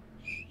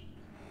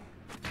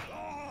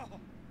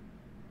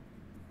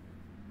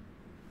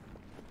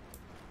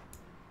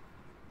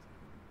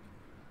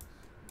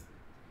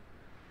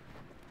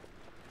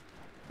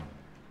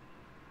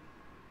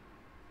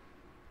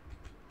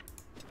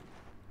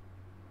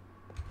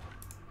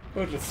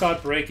 Good, let's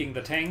start breaking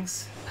the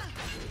tanks.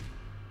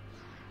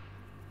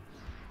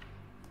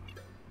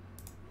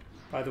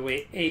 By the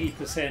way,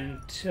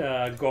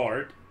 80%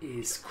 guard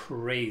is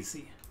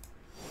crazy.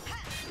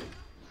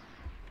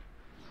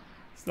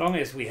 As long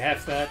as we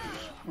have that,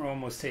 we're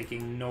almost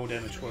taking no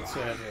damage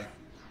whatsoever.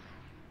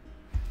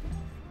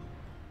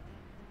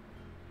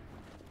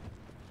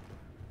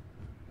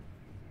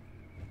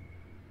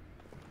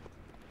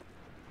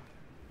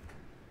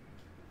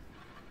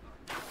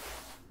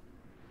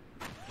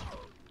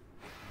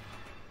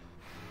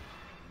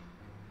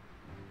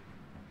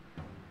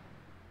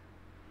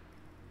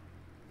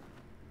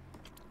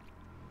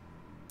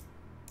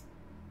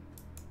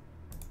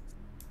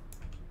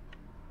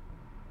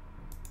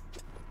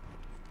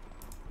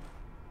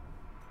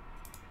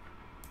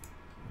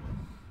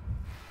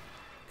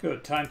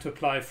 Good, time to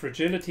apply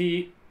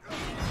fragility.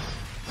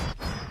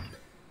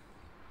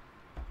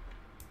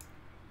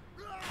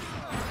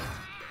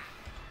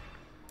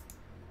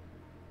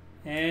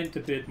 And a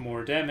bit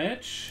more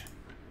damage.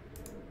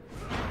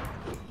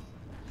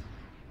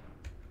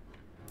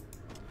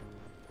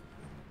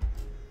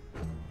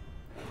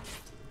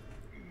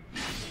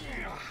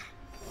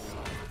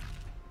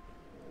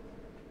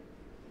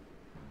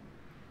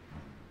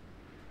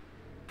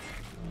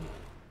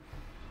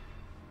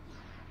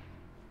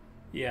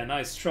 Yeah,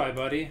 nice try,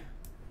 buddy.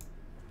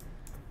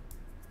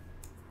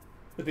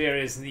 The bear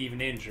isn't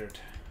even injured.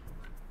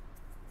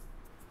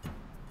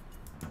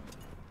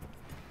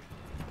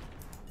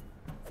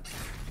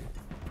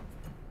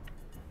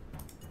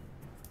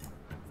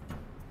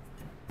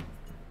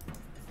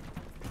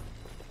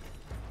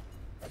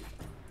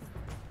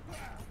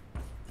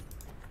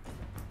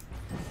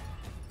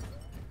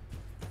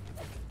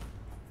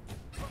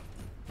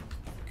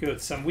 Good,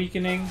 some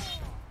weakening.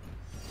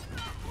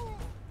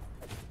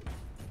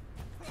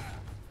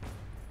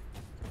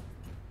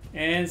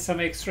 And some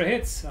extra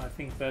hits. I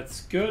think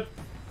that's good.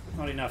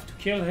 Not enough to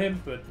kill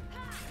him, but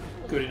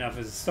good enough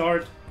as a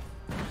start.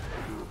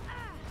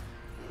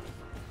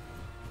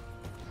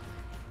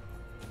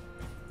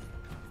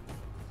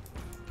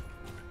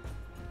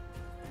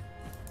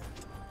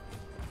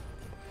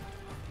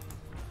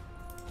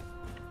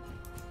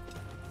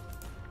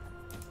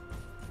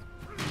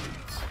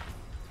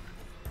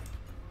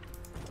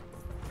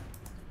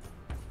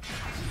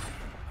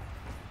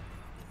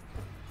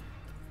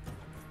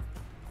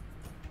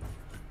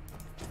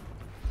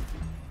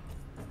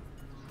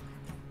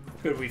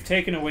 Good, we've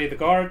taken away the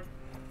guard.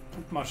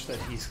 Not much that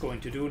he's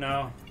going to do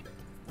now.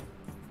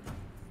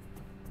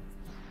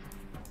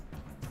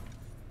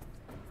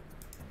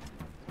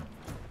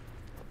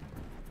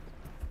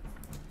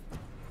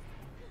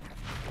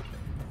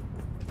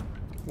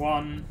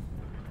 One,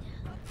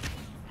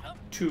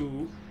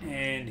 two,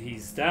 and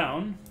he's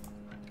down.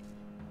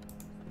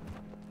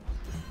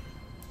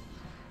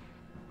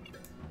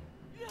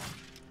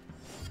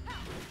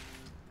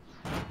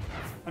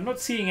 I'm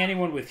not seeing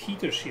anyone with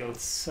heater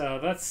shields.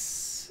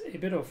 That's a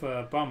bit of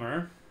a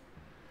bummer.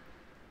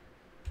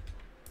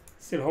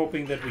 Still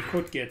hoping that we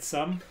could get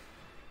some.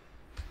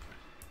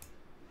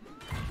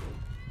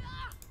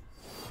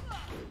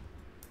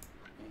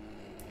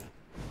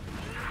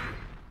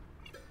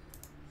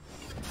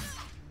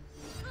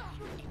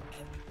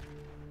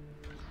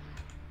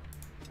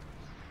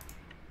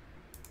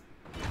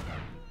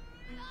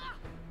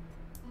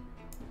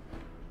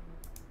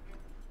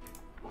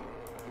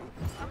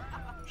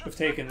 Should have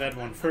taken that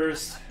one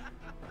first.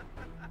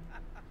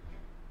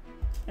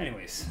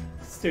 Anyways,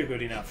 still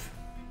good enough.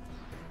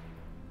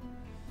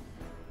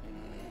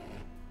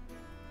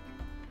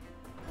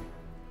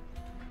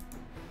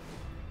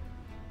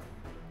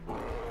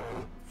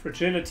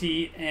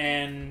 Fragility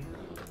and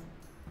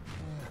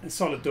a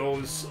solid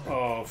dose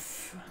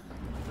of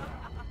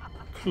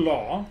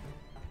claw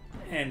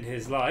and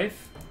his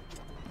life.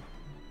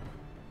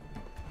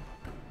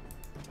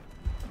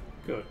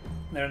 Good.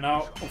 They're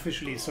now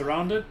officially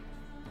surrounded.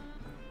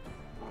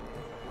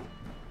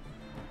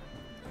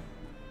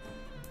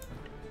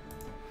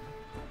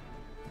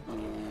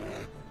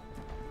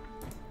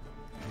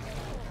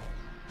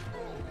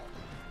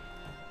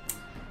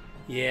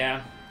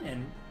 Yeah,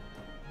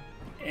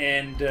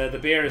 and the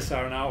bears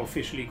are now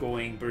officially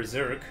going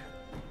berserk,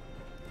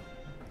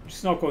 which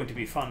is not going to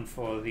be fun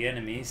for the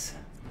enemies.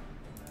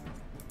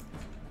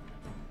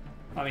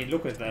 I mean,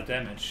 look at that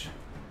damage.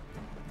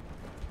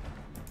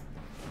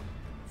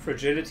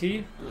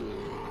 Fragility.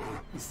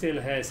 He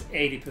still has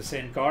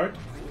 80% guard.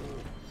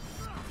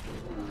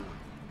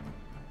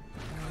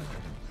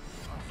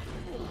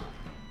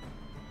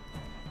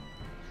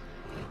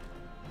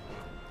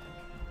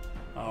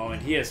 Oh,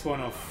 and he has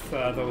one of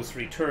those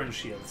return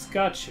shields.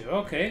 Gotcha,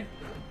 okay.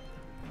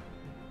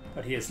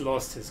 But he has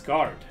lost his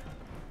guard.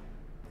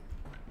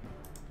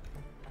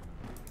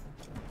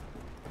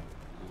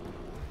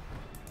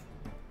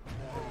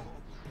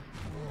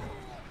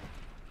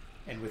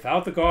 And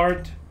without the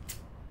guard,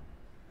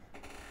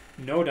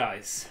 no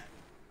dice.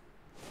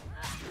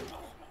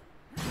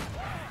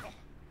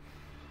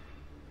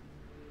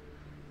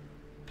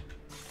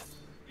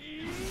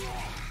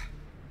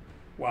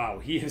 Wow,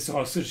 he has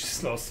also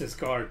just lost his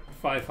guard.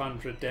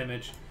 500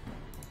 damage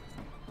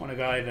on a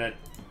guy that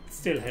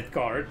still had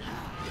guard.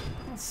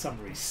 That's some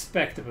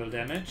respectable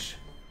damage.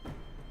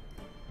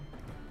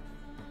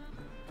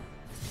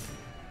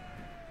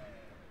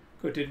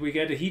 Good, did we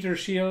get a heater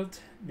shield?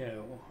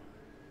 No.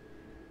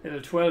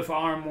 Level 12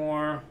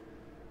 armor.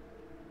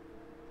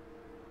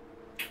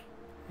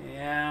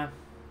 Yeah.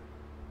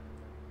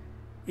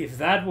 If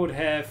that would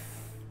have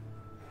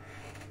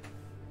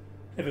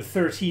level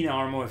 13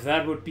 armor, if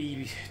that would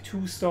be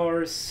 2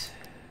 stars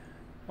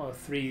or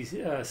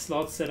 3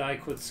 slots that I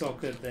could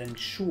socket, then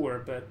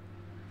sure, but...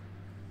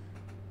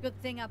 Good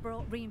thing I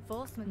brought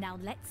reinforcement. Now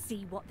let's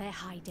see what they're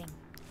hiding.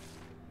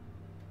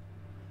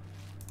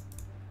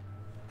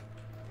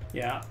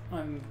 Yeah,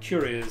 I'm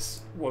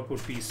curious what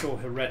would be so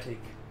heretic.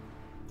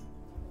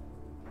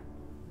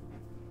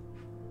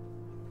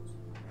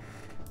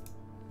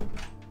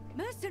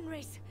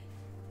 Mercenaries!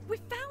 We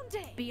found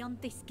it!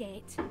 Beyond this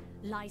gate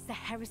lies the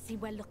heresy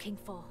we're looking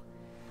for.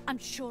 I'm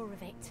sure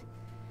of it.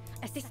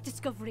 As this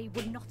discovery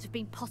would not have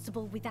been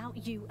possible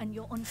without you and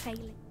your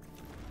unfailing.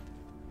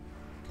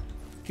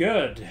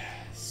 Good.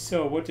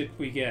 So what did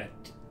we get?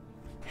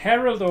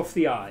 Herald of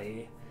the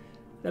Eye.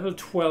 Level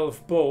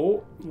 12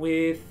 bow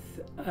with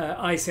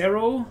ice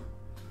arrow.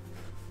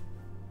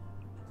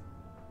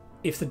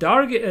 If the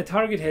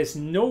target has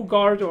no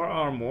guard or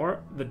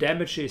armor, the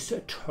damage is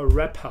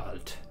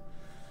tripled.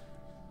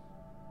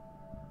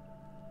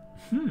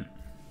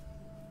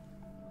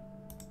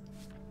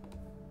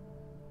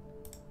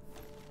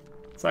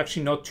 It's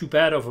actually not too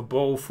bad of a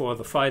bow for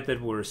the fight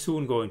that we're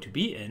soon going to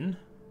be in.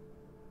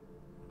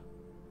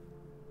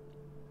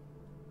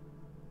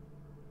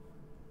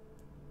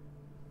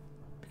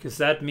 Because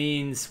that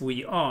means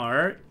we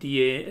are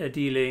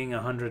dealing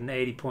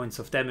 180 points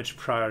of damage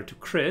prior to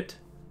crit.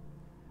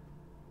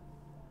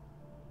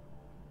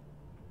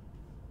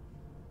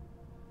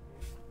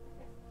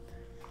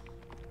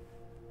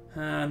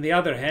 On the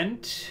other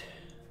hand,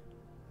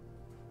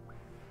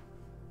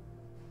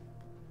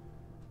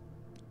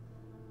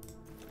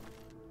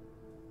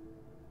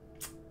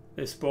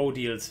 this bow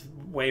deals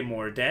way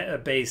more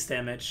base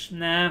damage.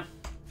 Nah.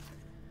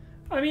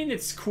 I mean,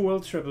 it's cool,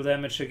 triple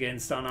damage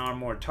against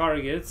unarmored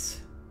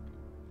targets.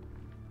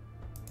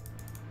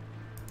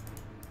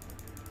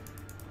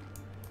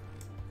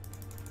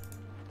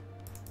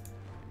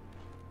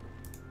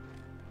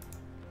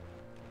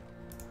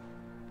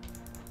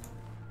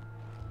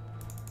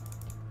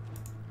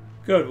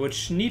 Good,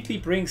 which neatly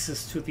brings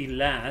us to the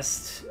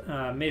last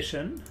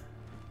mission.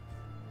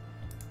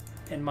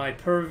 And my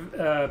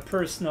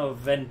personal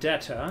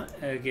vendetta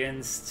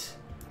against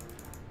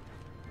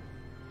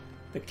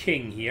the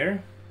king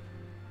here.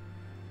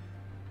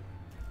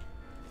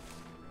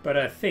 But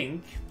I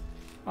think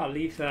I'll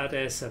leave that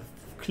as a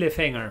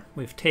cliffhanger.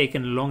 We've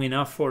taken long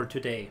enough for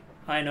today.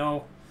 I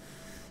know,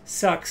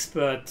 sucks,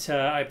 but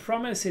I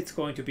promise it's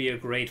going to be a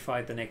great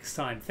fight the next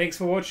time. Thanks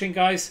for watching,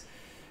 guys.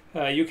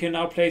 You can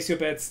now place your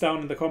bets down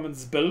in the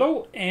comments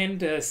below,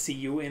 and see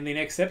you in the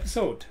next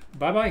episode.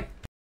 Bye bye.